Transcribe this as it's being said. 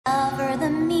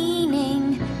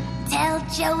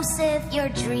Joseph your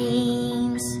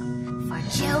dreams. For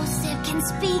Joseph can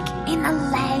speak in the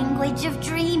language of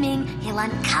dreaming. He'll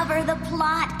uncover the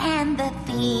plot and the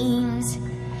themes.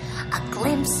 A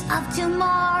glimpse of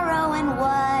tomorrow and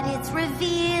what it's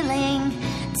revealing.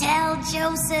 Tell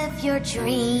Joseph your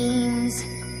dreams.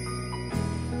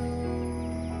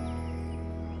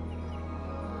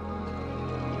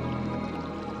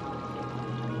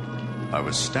 I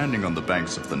was standing on the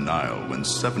banks of the Nile when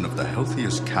 7 of the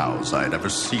healthiest cows I had ever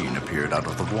seen appeared out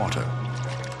of the water.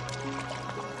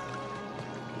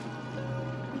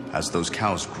 As those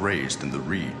cows grazed in the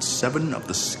reeds, 7 of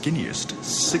the skinniest,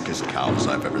 sickest cows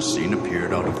I've ever seen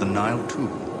appeared out of the Nile too.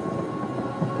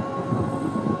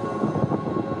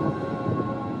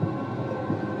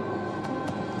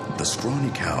 The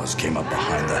scrawny cows came up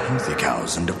behind the healthy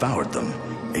cows and devoured them,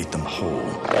 ate them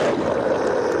whole.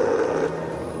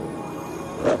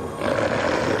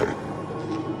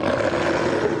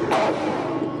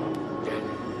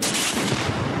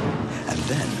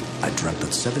 I dreamt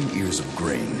that 7 ears of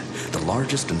grain, the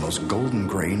largest and most golden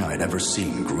grain I had ever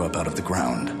seen, grew up out of the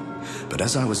ground. But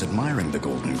as I was admiring the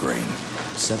golden grain,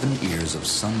 7 ears of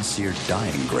sun-seared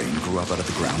dying grain grew up out of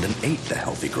the ground and ate the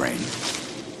healthy grain.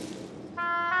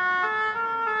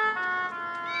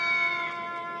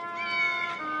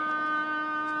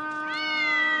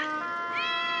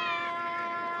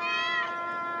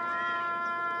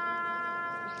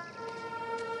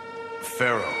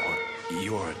 Pharaoh,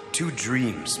 your 2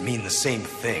 dreams mean the same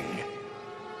thing.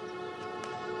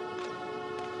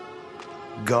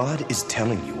 God is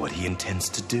telling you what he intends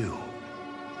to do.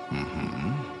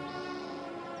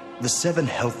 The 7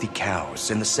 healthy cows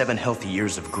and the 7 healthy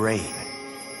ears of grain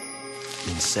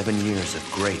mean 7 years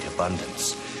of great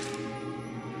abundance.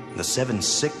 The 7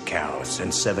 sick cows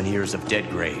and 7 ears of dead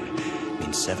grain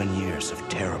mean 7 years of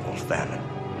terrible famine.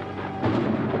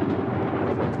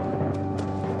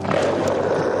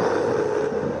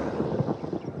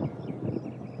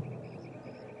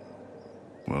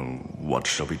 What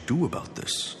shall we do about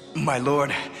this? My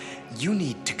lord, you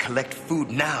need to collect food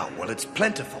now while it's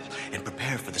plentiful and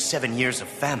prepare for the 7 years of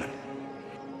famine.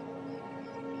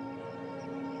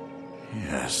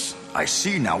 Yes, I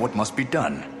see now what must be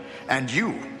done. And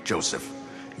you, Joseph,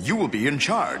 you will be in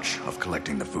charge of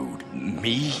collecting the food.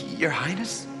 Me, Your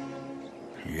Highness?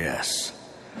 Yes.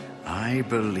 I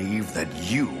believe that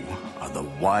you are the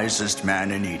wisest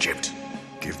man in Egypt.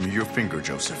 Give me your finger,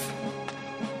 Joseph.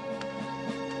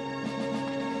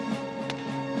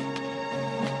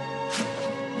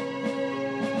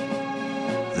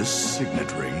 This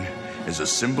signet ring is a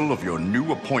symbol of your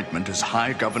new appointment as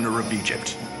High Governor of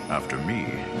Egypt. After me,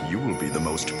 you will be the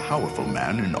most powerful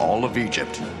man in all of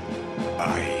Egypt.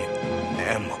 I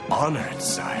am honored,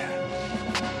 sire.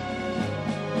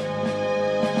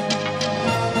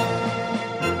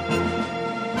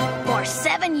 For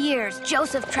 7 years,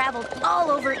 Joseph traveled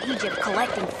all over Egypt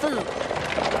collecting food.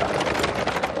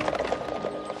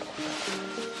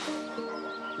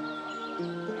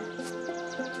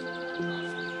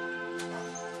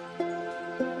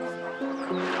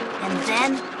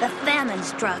 Then the famine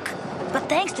struck. But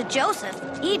thanks to Joseph,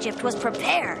 Egypt was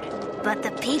prepared. But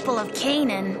the people of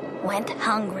Canaan went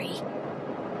hungry.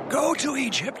 Go to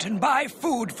Egypt and buy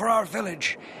food for our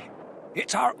village.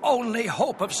 It's our only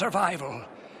hope of survival.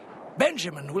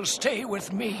 Benjamin will stay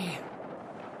with me.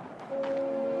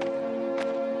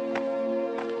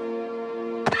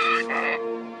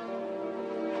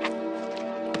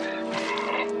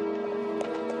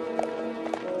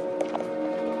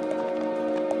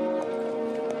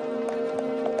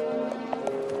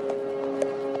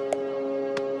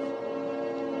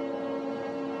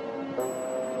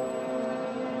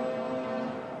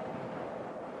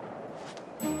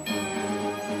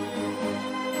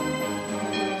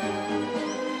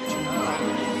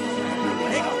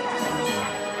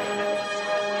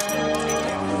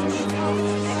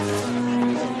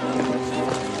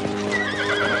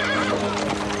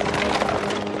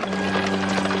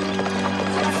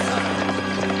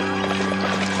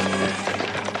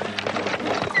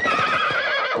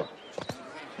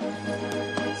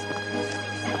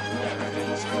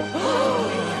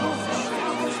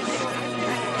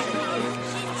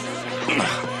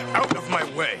 Out of my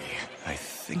way. I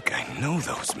think I know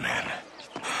those men.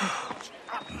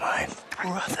 My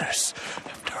brothers,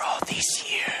 after all these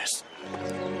years.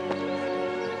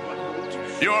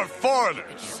 You're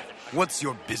foreigners. What's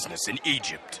your business in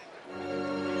Egypt?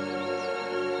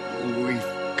 We've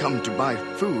come to buy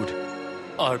food.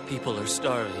 Our people are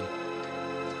starving.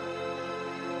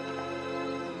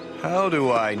 How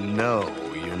do I know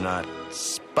you're not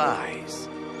spies?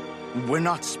 We're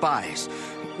not spies.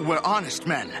 We're honest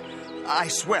men. I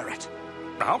swear it.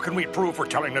 How can we prove we're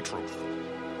telling the truth?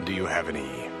 Do you have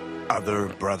any other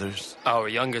brothers? Our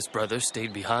youngest brother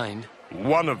stayed behind.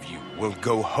 One of you will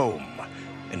go home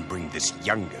and bring this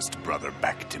youngest brother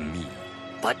back to me.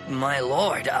 But, my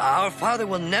lord, our father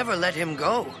will never let him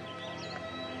go.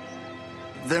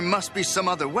 There must be some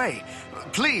other way.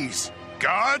 Please.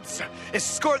 Guards,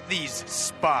 escort these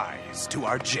spies to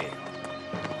our jail.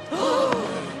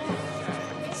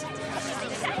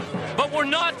 But we're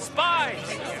not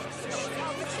spies!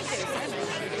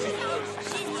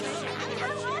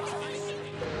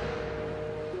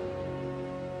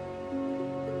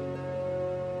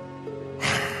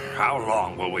 How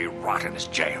long will we rot in this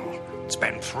jail?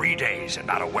 Spend 3 days and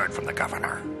not a word from the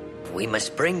governor. We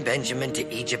must bring Benjamin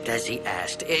to Egypt as he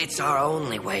asked. It's our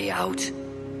only way out.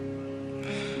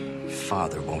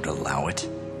 Father won't allow it.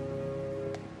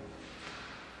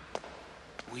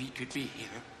 We could be here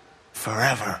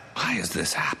Forever. Why is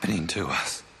this happening to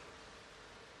us?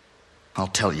 I'll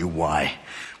tell you why.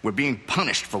 We're being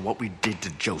punished for what we did to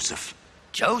Joseph.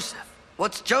 Joseph?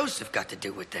 What's Joseph got to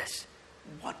do with this?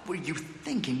 What were you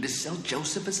thinking to sell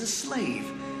Joseph as a slave?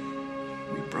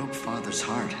 We broke Father's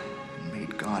heart and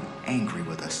made God angry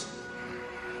with us.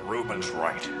 Reuben's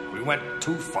right. We went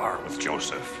too far with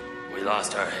Joseph. We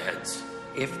lost our heads.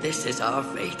 If this is our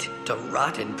fate, to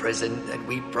rot in prison, then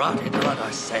we brought it on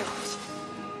ourselves.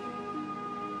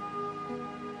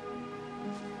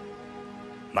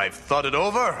 I've thought it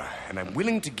over, and I'm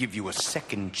willing to give you a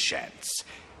second chance.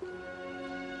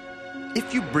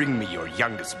 If you bring me your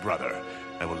youngest brother,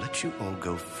 I will let you all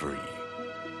go free.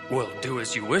 Well, do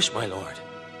as you wish, my lord.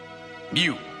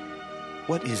 You,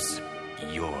 what is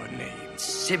your name?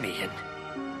 Simeon.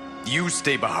 You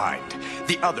stay behind.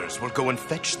 The others will go and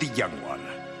fetch the young one.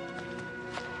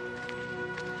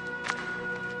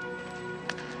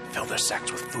 Fill their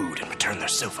sacks with food and return their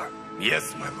silver.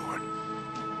 Yes, my lord.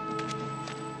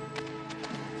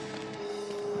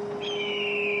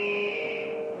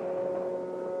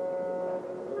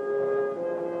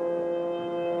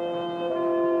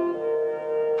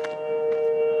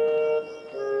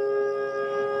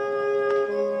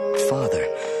 Father,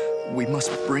 we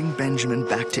must bring Benjamin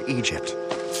back to Egypt.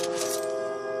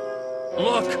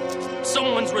 Look!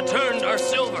 Someone's returned our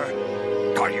silver!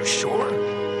 Are you sure?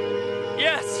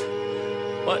 Yes!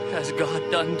 What has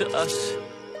God done to us?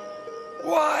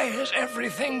 Why has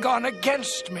everything gone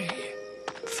against me?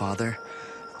 Father,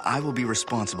 I will be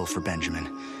responsible for Benjamin.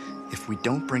 If we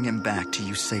don't bring him back to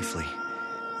you safely,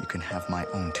 you can have my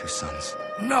own 2 sons.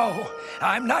 No,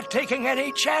 I'm not taking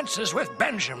any chances with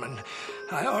Benjamin.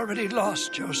 I already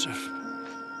lost Joseph.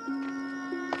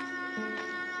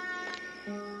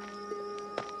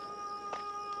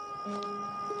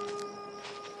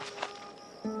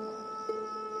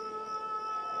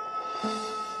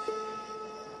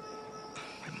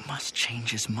 We must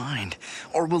change his mind,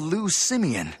 or we'll lose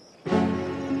Simeon.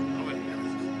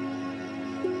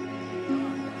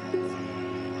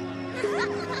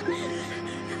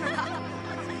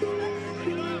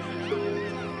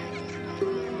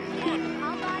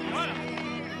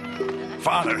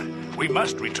 Father, we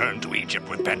must return to Egypt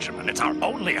with Benjamin. It's our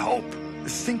only hope.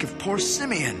 Think of poor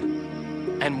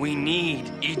Simeon. And we need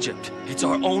Egypt. It's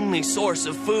our only source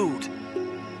of food.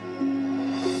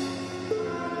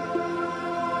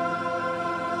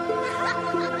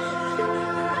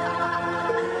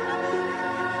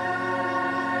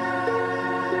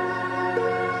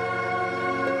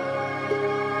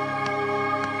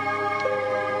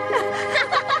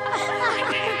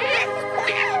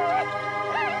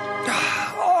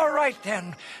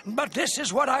 Then, but this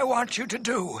is what I want you to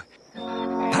do.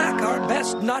 Pack our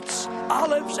best nuts,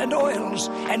 olives, and oils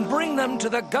and bring them to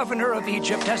the governor of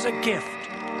Egypt as a gift.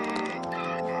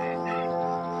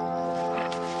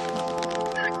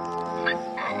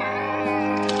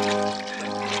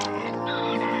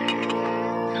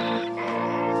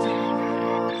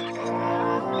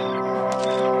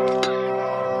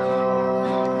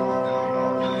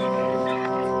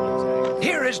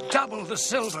 Here is double the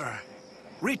silver.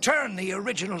 Return the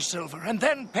original silver, and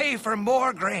then pay for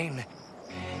more grain.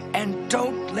 And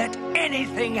don't let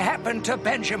anything happen to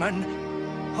Benjamin,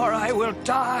 or I will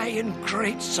die in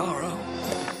great sorrow.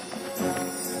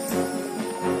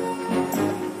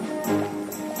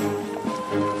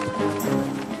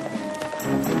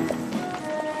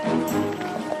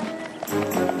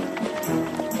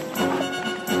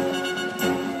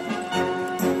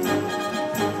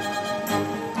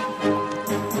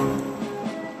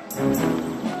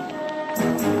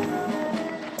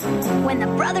 When the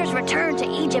brothers returned to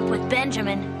Egypt with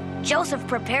Benjamin, Joseph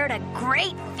prepared a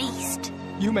great feast.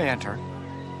 You may enter.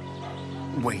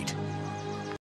 Wait.